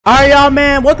Alright y'all,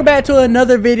 man, welcome back to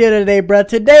another video today, bro.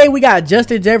 Today we got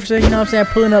Justin Jefferson, you know what I'm saying,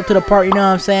 pulling up to the park, you know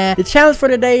what I'm saying. The challenge for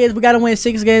today is we gotta win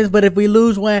 6 games, but if we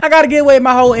lose one, I gotta give away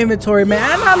my whole inventory, man.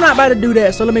 I'm not about to do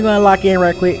that, so let me go and lock in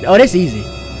right quick. Oh, that's easy.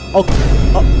 Okay.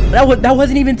 Oh, that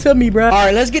wasn't even to me, bro.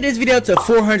 Alright, let's get this video to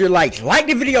 400 likes. Like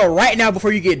the video right now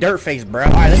before you get dirt face, bro.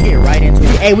 Alright, let's get right into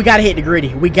it. Hey, we gotta hit the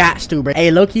griddy. We got to, bro. Hey,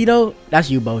 low-key though,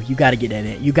 that's you, Bo. You gotta get that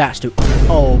in. You got to.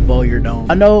 Oh, Bo, you're dumb.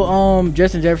 I know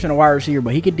Justin Jefferson a wide receiver,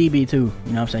 but he could DB too.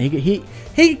 You know what I'm saying? He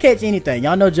could catch anything.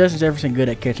 Y'all know Justin Jefferson good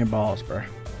at catching balls, bro.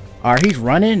 Alright, he's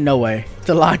running? No way.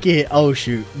 To lock it. Oh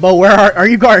shoot. Bo, where are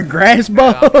you guarding grass,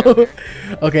 Bo?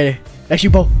 Okay, that's you,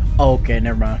 Bo. Oh, okay,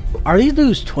 never mind. Are these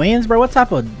dudes twins, bro? What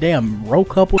type of damn row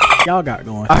couple y'all got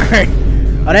going? Alright.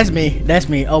 Oh, that's me. That's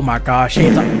me. Oh my gosh.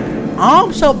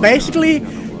 So basically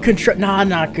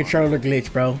not controller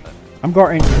glitch, bro. I'm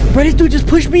guarding. Bro, this dude just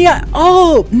pushed me out.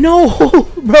 Oh no,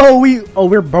 bro.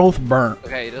 We're both burnt.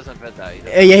 Okay, he doesn't fit that.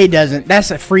 Yeah, he doesn't.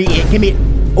 That's a free hit. Give me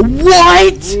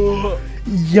what?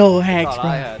 Yo, hacks,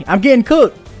 bro. I'm getting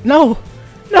cooked. No,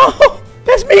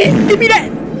 that's me. Give me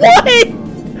that.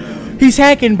 What? He's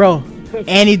hacking, bro.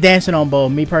 And he's dancing on Bo.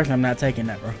 Me personally, I'm not taking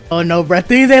that, bro. Oh no, bro.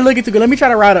 Things ain't looking too good. Let me try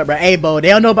to ride up, bro. Hey, Bo. They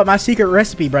don't know about my secret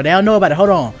recipe, bro. They don't know about it. Hold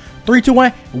on. 3, 2,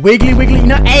 1. Wiggly.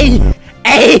 No, hey.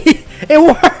 It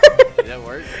worked. Did that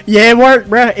work? Yeah, it worked,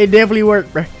 bro. It definitely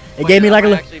worked, bro. It gave me like a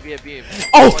little.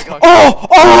 Oh!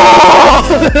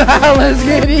 Let's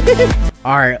get it.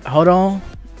 All right, hold on.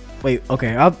 Wait,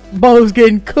 okay. Bo's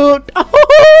getting cooked.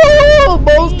 Oh,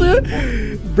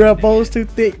 Bo's too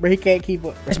thick, bro. He can't keep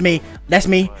up. That's me.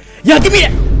 Yo, give me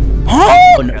that.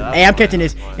 Oh, no. Hey, I'm catching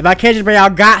this. If I catch it, bro,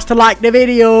 y'all got to like the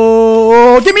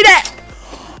video. Give me that.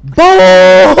 Bo.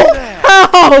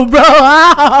 Oh, bro.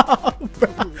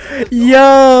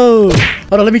 Yo.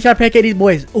 Hold on, let me try to pancake these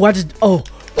boys. Oh,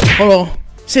 hold on.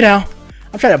 Sit down.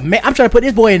 I'm trying to put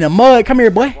this boy in the mud. Come here,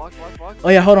 boy. Oh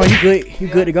yeah, hold on. You good? You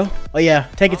good to go? Oh yeah,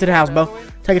 take it to the house, Bo.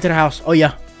 Take it to the house. Oh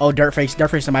yeah. Oh, dirt face,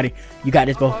 somebody. You got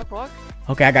this, Bo.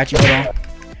 Okay, I got you. Hold on.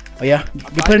 Oh yeah,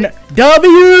 you put in the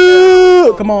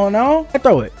W. Come on now. I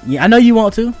throw it. Yeah, I know you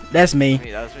want to. That's me.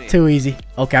 Too easy.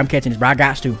 Okay, I'm catching this, bro. I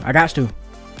got to.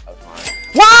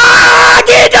 Why?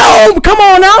 Get him! Come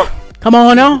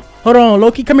on now. Hold on,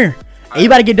 Loki. Come here. Hey, you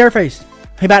about to get dirt face.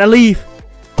 He about to leave.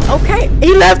 Okay,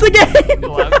 he left the game.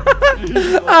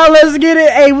 Oh, let's get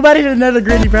it. Hey, we about to hit another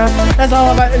griddy, bro. That's all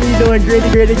I'm about to be doing.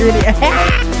 Griddy.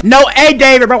 No, hey,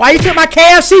 David, bro. Why you took my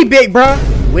KFC, big bro?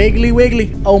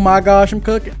 Wiggly. Oh my gosh, I'm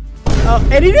cooking. Oh,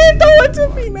 and he didn't throw it to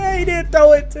me, man. He didn't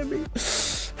throw it to me.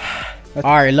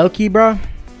 All right, low key, bro.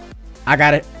 I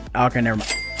got it. Okay, never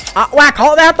mind. I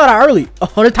called that. I thought I early.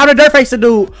 Oh, the time to dirt face the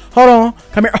dude. Hold on.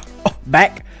 Come here.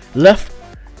 Back, left,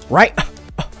 right,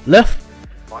 left,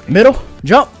 middle,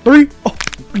 jump, 3. Oh,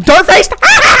 dirt face.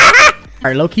 All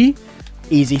right, low key,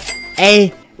 easy.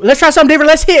 Hey, let's try something different.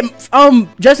 Let's hit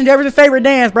Justin Jefferson's favorite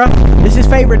dance, bro. This is his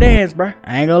favorite dance, bro.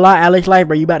 I ain't gonna lie, Alex Life,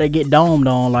 bro. You about to get domed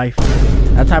on life.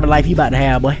 That type of life you about to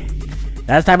have, boy.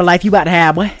 That's the type of life you about to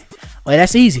have, boy. Oh,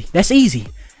 that's easy.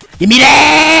 Give me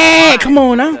that. Come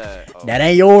on now. That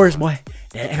ain't yours, boy.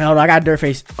 Hold on, I got dirt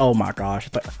face. Oh my gosh.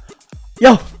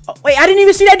 Yo, wait, I didn't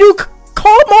even see that dude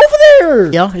call him over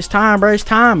there. Yo, it's time, bro. It's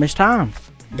time.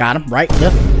 Got him right,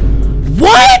 left.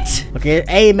 What? Okay,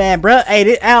 hey man, bro.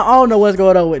 Hey, I don't know what's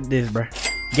going on with this, bro.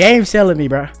 Game's telling me,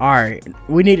 bro. All right,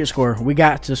 we need to score. We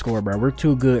got to score, bro. We're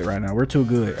too good right now. We're too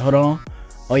good. Hold on.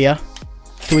 Oh yeah,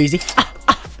 too easy.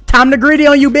 Time to griddy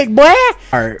on you, big boy.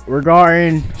 All right, we're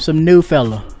guarding some new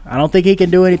fella. I don't think he can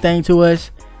do anything to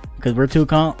us because we're too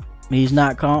comp. He's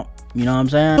not comp. You know what I'm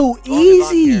saying? Too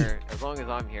easy. As long as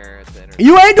I'm here at the interview.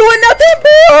 You ain't doing nothing,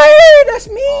 boy. That's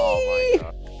me. Oh my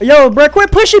God. Yo, bro, quit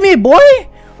pushing me, boy.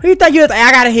 Who you think you was?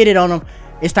 I gotta hit it on him.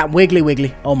 It's time.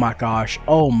 Wiggly. Oh my gosh.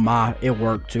 Oh my. It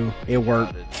worked too. It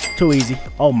worked. Too easy.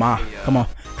 Oh my. Come on.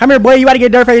 Come here, boy. You about to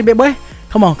get dirt face, big boy.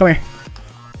 Come on. Come here.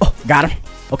 Oh, got him.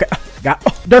 Okay. Got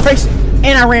dirt face.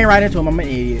 And I ran right into him. I'm an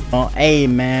idiot. Oh, hey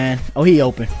man. Oh, he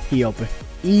open.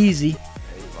 Easy.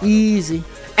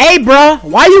 Hey, bro.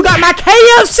 Why you got my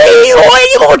KFC? Why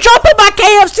you gonna jump in my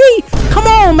KFC? Come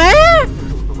on, man.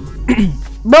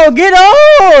 Bro, get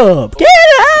up.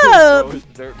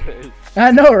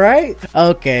 I know, right?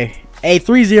 Okay. Hey,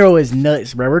 3-0 is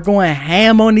nuts, bro. We're going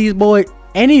ham on these boys.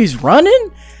 And he's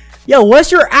running? Yo,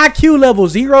 what's your IQ level?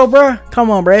 0, bro? Come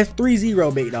on, bro. It's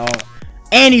 3-0, big dog.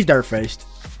 And he's dirt faced.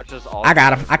 I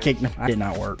got him. I kicked him. That did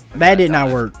not work. That did not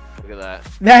work. Look at that.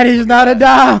 That is not a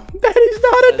dime. That is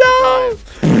not a dime.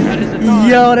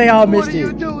 Yo, they all missed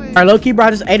it. All right, low key, bro.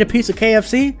 I just ate a piece of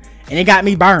KFC. And it got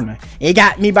me burning. You know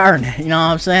what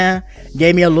I'm saying?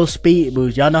 Gave me a little speed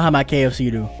boost. Y'all know how my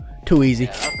KFC do. Too easy.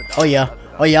 Oh yeah.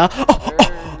 Oh yeah.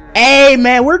 Hey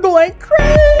man, we're going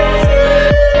crazy.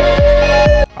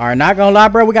 Alright, not gonna lie,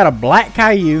 bro. We got a black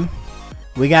Caillou.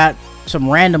 We got some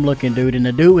random looking dude and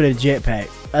a dude with a jetpack.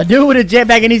 A dude with a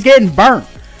jetpack and he's getting burnt.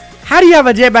 How do you have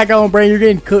a jetpack on, bro? You're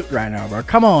getting cooked right now, bro.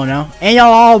 Come on now. And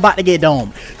y'all all about to get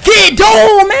domed. Get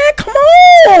domed, man. Come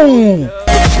on.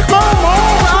 Come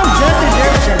on. I'm Justin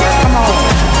Jefferson, bro. Come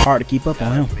on. Hard to keep up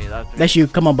on him. That's you.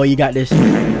 Come on, boy. You got this.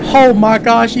 Oh my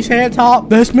gosh. He's head top.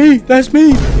 That's me. That's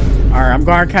me. Alright, I'm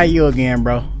guarding Caillou again,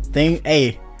 bro.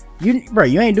 Hey, bro,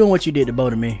 you ain't doing what you did to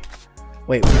both of me.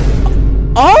 Wait.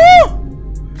 Oh!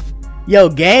 Yo,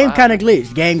 game kind of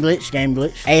glitched. Game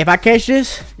glitch. Hey, if I catch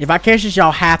this,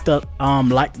 y'all have to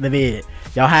like the vid.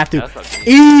 Y'all have to.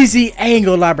 Easy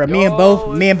angle, like, bro. Me and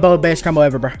both best combo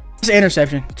ever, bro. It's an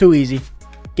interception. Too easy.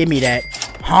 Give me that.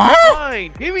 Huh?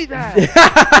 Fine, give me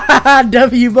that.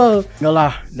 W both. No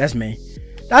lie, that's me.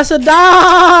 That's a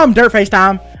dime. Dirt face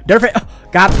time. Dirt face. Oh,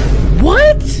 got it.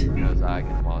 What?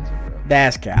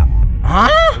 That's cap. Huh?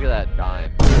 Look at that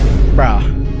dime. Bro,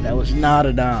 that was not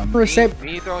a dime.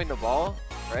 Me throwing the ball,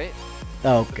 right?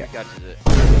 Okay. Catches it.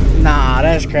 Nah,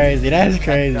 that's crazy. That's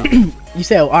crazy. You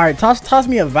said, all right, toss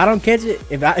me up. If I don't catch it,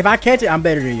 if I catch it, I'm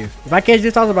better than you. If I catch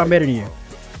this toss up, I'm better than you.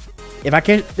 If I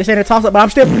catch this ain't a toss up, but I'm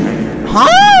still.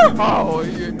 Huh? Oh,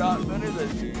 you're not better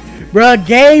than me. Bro,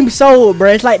 game sold,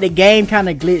 bro. It's like the game kind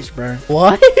of glitched, bro.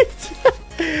 What?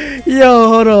 Yo,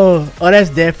 hold on. Oh, that's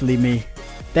definitely me.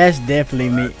 That's definitely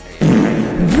me.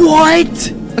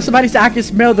 What? Somebody said I can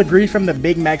smell the grease from the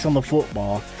Big Macs on the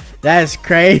football. That's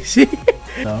crazy.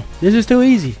 So, this is too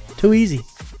easy. Too easy.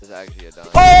 It's actually a dime.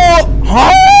 Oh!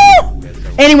 Huh?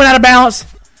 And he went out of bounds.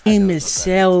 Game is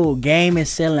selling. Game is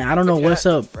selling. I don't know what's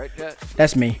up. Right,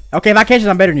 that's me. Okay, if I catch it,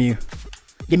 I'm better than you.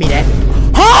 Give me that.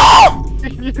 Huh?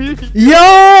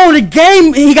 Yo, the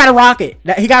game. He got a rocket.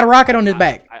 He got a rocket on his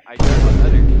back. I guess I'm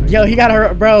better. Yo, he got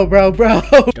a bro.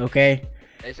 Okay.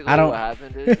 Basically, I don't. What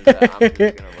happened is that I'm just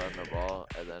gonna run the ball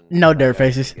and then. No dirt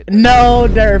faces. No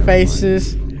dirt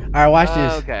faces. All right, watch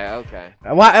this. Okay.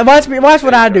 Watch me. Watch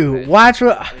what I do. Watch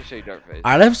what. Let me show you dirt face.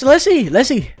 All right, let's see.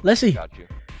 Got you.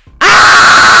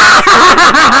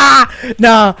 Ah!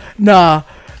 No,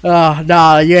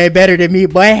 you ain't better than me,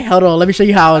 boy. Hold on, let me show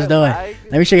you how I was doing.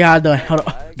 Let me show you how I was doing. Hold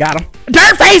on, got him.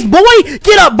 Dirt face, boy,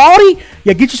 get up, baldy.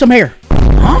 Yeah, get you some hair.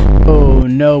 Huh? Oh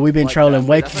no, we've been trolling.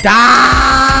 Wake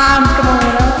dimes. Come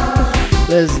on,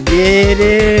 let's get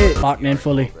it. Locked in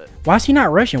fully. Why is he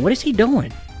not rushing? What is he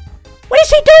doing? What is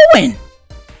he doing?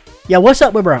 Yeah, what's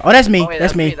up with bro? Oh, that's me. wait,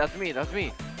 that's me. That's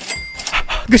me.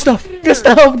 Good stuff.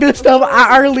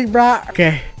 I early, bro.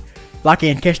 Okay. Lock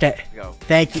in. Catch that. Go.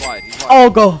 Thank you. Wide. Oh,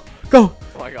 go. Oh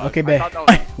my God. Okay, bet.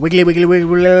 Was... Wiggly.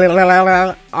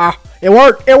 Ah, it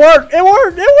worked.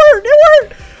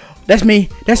 That's me.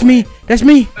 Wait, that's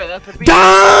me.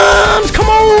 Dimes, come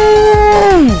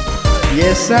on.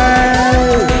 Yes,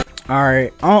 sir. All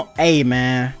right. Oh, hey,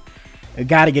 man. I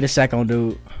gotta get a second,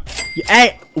 dude.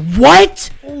 Hey,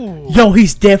 what? Ooh. Yo,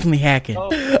 he's definitely hacking.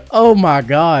 Oh my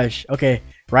gosh. Okay,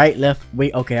 right, left,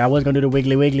 wait. Okay, I was gonna do the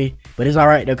wiggly, but it's all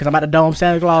right though, cause I'm about to dome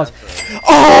Santa Claus.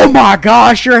 Oh my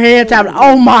gosh, your head tapped.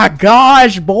 Oh my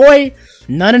gosh, boy.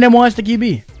 None of them wants the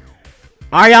QB.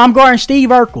 All right, I'm guarding Steve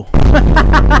Urkel.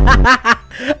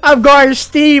 I'm guarding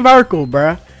Steve Urkel,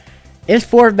 bruh. It's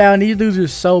 4th down. These dudes are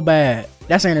so bad.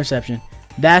 That's an interception.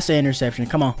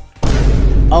 Come on.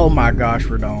 Oh my gosh,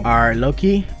 we're done. All right, low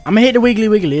key. I'm gonna hit the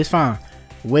wiggly. It's fine.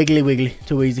 Wiggly.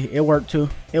 Too easy. It worked too.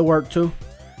 Yep.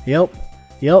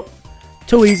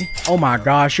 Too easy. Oh my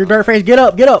gosh, your dirt face. Get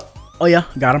up. Oh yeah,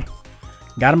 got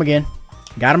him again.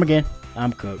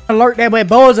 I'm cooked. Alert that way.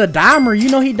 Bo is a dimer. You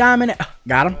know he diming it.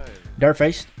 Got him. Dirt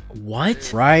face.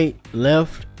 What? Right,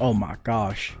 left. Oh my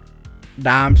gosh.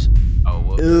 Dimes.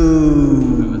 Oh,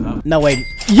 ooh. No wait.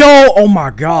 Yo. Oh my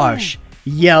gosh.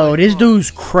 Yo, this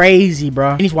dude's crazy,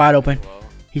 bro. He's wide open.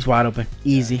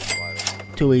 Easy.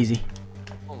 Too easy.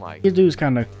 Oh my. This dude's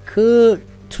kind of cooked.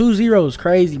 2-0 is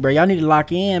crazy, bro. Y'all need to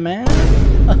lock in, man.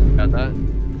 Got that.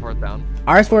 4th down.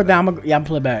 All right, it's 4th down. I'm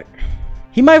pulling back.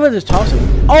 He might as well just toss it.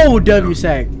 Oh, W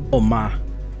sack. Oh my.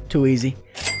 Too easy.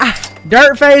 Ah,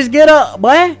 dirt face. Get up,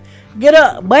 boy.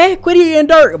 Quit eating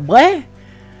dirt, boy.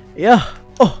 Yeah.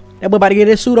 Oh, that boy about to get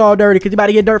his suit all dirty because he about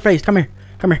to get dirt face. Come here.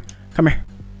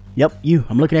 Yep, you.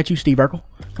 I'm looking at you, Steve Urkel.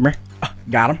 Come here.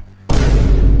 Got him.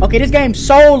 Okay, this game's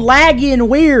so laggy and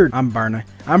weird. I'm burning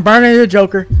the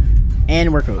Joker.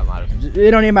 And we're cool.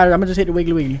 It don't even matter. I'm gonna just hit the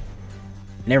wiggly.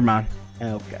 Never mind.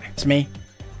 Okay. It's me.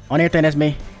 On everything, that's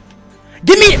me.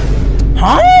 Give me it!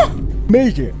 Huh?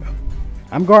 Midget.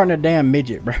 I'm guarding a damn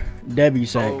midget, bro. W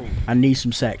sack. Oh. I need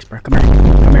some sacks, bro. Come here.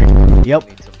 Yep.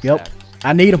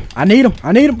 I need him.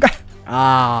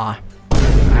 Ah.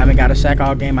 haven't got a sack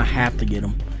all game. I have to get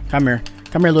him. Come here.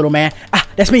 Come here, little man. Ah,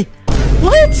 that's me.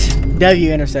 What?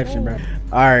 W interception, bro.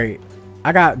 All right.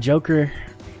 I got Joker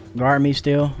guard me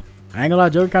still. I ain't gonna lie,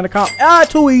 Joker kind of caught. Ah,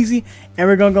 too easy. And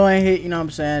we're gonna go ahead and hit, you know what I'm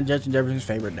saying, Justin Jefferson's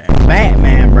favorite name.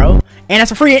 Batman, bro. And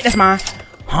that's a free hit. That's mine.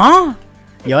 Huh?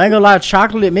 Yo, I ain't gonna lie,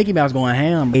 chocolate Mickey Mouse going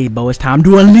ham. Hey, bo, it's time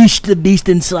to unleash the beast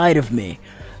inside of me.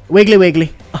 Wiggly,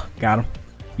 wiggly. Oh, got him.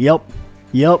 Yep.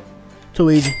 Yep. Too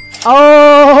easy.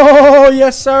 Oh,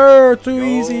 yes, sir. Too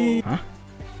easy. Huh?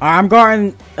 I'm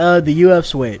guarding the UF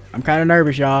sweat. I'm kind of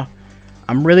nervous, y'all.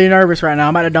 I'm really nervous right now.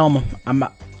 I'm about to dome him.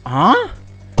 Huh?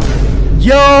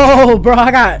 Yo, bro,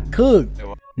 I got cooked.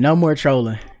 No more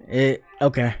trolling.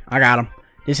 Okay, I got him.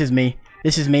 This is me.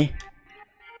 This is me.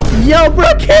 Yo,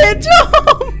 bro, can't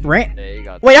jump. Rant.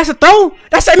 Wait, that's a throw?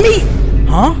 That's at me.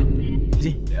 Huh?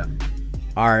 Yeah.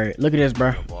 All right, look at this,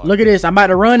 bro. Look at this. I'm about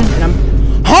to run, and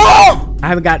I'm. Huh? I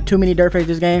haven't got too many dirt face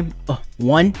this game.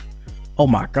 One. Oh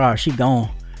my gosh, she gone.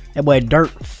 That boy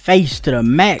dirt face to the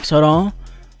max. Hold on.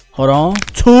 Hold on.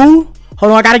 Two.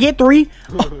 Hold on, I gotta get three.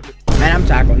 Oh. Man, I'm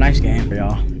tackled. Nice game for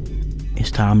y'all.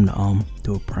 It's time to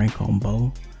do a prank on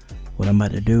Bo. What I'm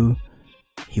about to do,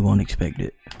 he won't expect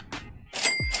it.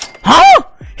 Huh?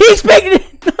 He expected it.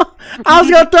 I was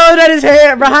gonna throw it at his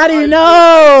head, bro. How do you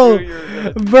know,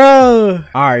 bro?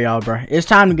 All right, y'all, bro. It's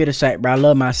time to get a sack, bro. I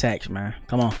love my sacks, man.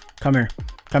 Come on, come here,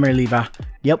 Levi.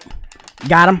 Yep,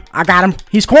 got him. I got him.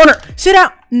 He's cornered. Sit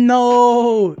out.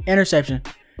 No interception.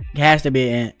 It has to be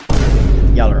an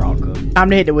int. Y'all are all cooked. Time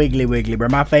to hit the wiggly wiggly, bro.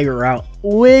 My favorite route.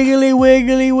 Wiggly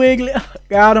wiggly wiggly.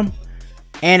 Got him.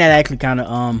 And that actually kind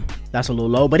of that's a little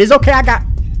low, but it's okay. I got.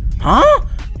 Huh?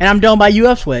 And I'm done by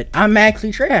UF sweat. I'm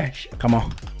actually trash. Come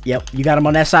on. Yep, you got him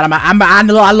on that side.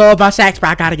 I love my sacks, but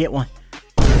I gotta get one.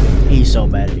 He's so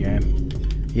bad at the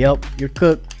game. Yep, you're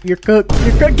cooked. You're cooked.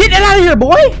 You're cooked. Get that out of here,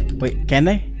 boy. Wait, can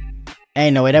they?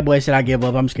 Ain't no way. That boy said I give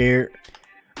up. I'm scared.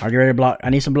 I'll get ready to block. I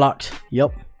need some blocks.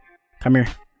 Yep. Come here.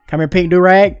 Come here, pink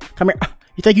do-rag. Come here.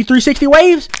 You think you 360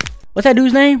 waves? What's that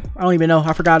dude's name? I don't even know.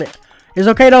 I forgot it. It's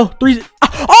okay, though.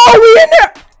 Oh, we in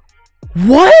there.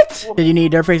 What? Did you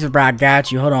need dirt faces, bro? I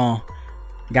got you. Hold on.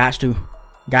 Got to.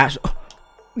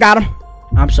 Got him.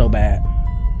 I'm so bad.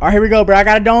 All right, here we go, bro. I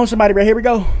got to dome somebody, bro. Here we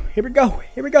go. Here we go.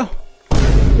 Here we go.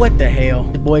 What the hell?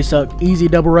 The boys suck. Easy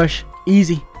double rush.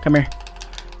 Easy. Come here.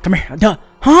 Come here. Duh.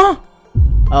 Huh?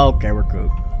 Okay, we're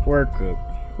cooked. We're cooked.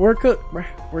 We're cooked, bro.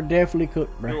 We're definitely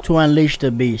cooked, bro. To unleash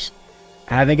the beast.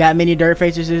 I haven't got many dirt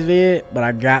faces this vid, but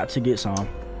I got to get some.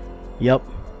 Yep.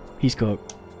 He's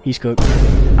cooked. He's cooked.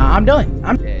 I'm done.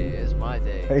 Yeah, it's my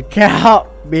day. Cap.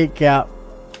 Big cap.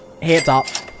 Head top.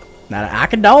 Now I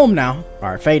can dome now.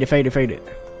 All right, fade it, fade it, fade it.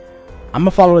 I'm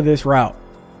gonna follow this route.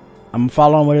 I'm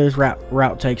following where this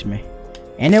route takes me,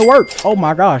 and it worked. Oh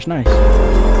my gosh, nice.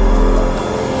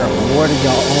 Rewarded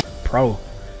y'all, pro.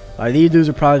 Like these dudes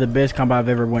are probably the best combo I've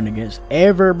ever won against,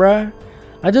 ever, bruh.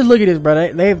 I just look at this,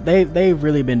 bro. They've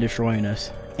really been destroying us,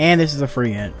 and this is a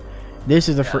free end. This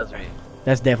is a free.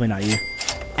 That's definitely not you.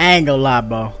 I ain't gonna lie,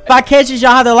 bro. If I catch this,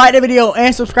 y'all have to like the video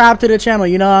and subscribe to the channel.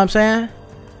 You know what I'm saying?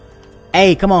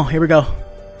 Hey, come on. Here we go.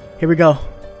 Here we go.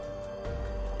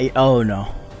 Hey, oh, no.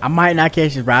 I might not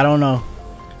catch this, bro. I don't know.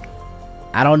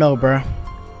 I don't know, bro.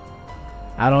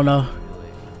 I don't know.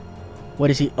 What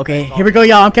is he? Okay, here we go,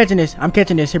 y'all. I'm catching this. I'm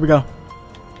catching this. Here we go.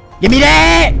 Give me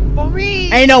that. For me.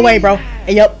 Ain't no way, bro.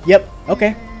 Hey, yep.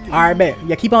 Okay. All right, bet.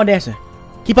 Yeah, keep on dancing.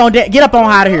 Keep on Get up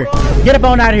on out of here. Get up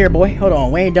on out of here, boy. Hold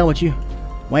on. We ain't done with you.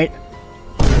 Wait.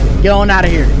 Get on out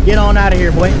of here. Get on out of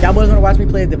here, boy. Y'all boys want to watch me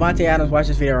play Devontae Adams, watch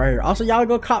this video right here. Also, y'all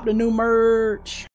go cop the new merch.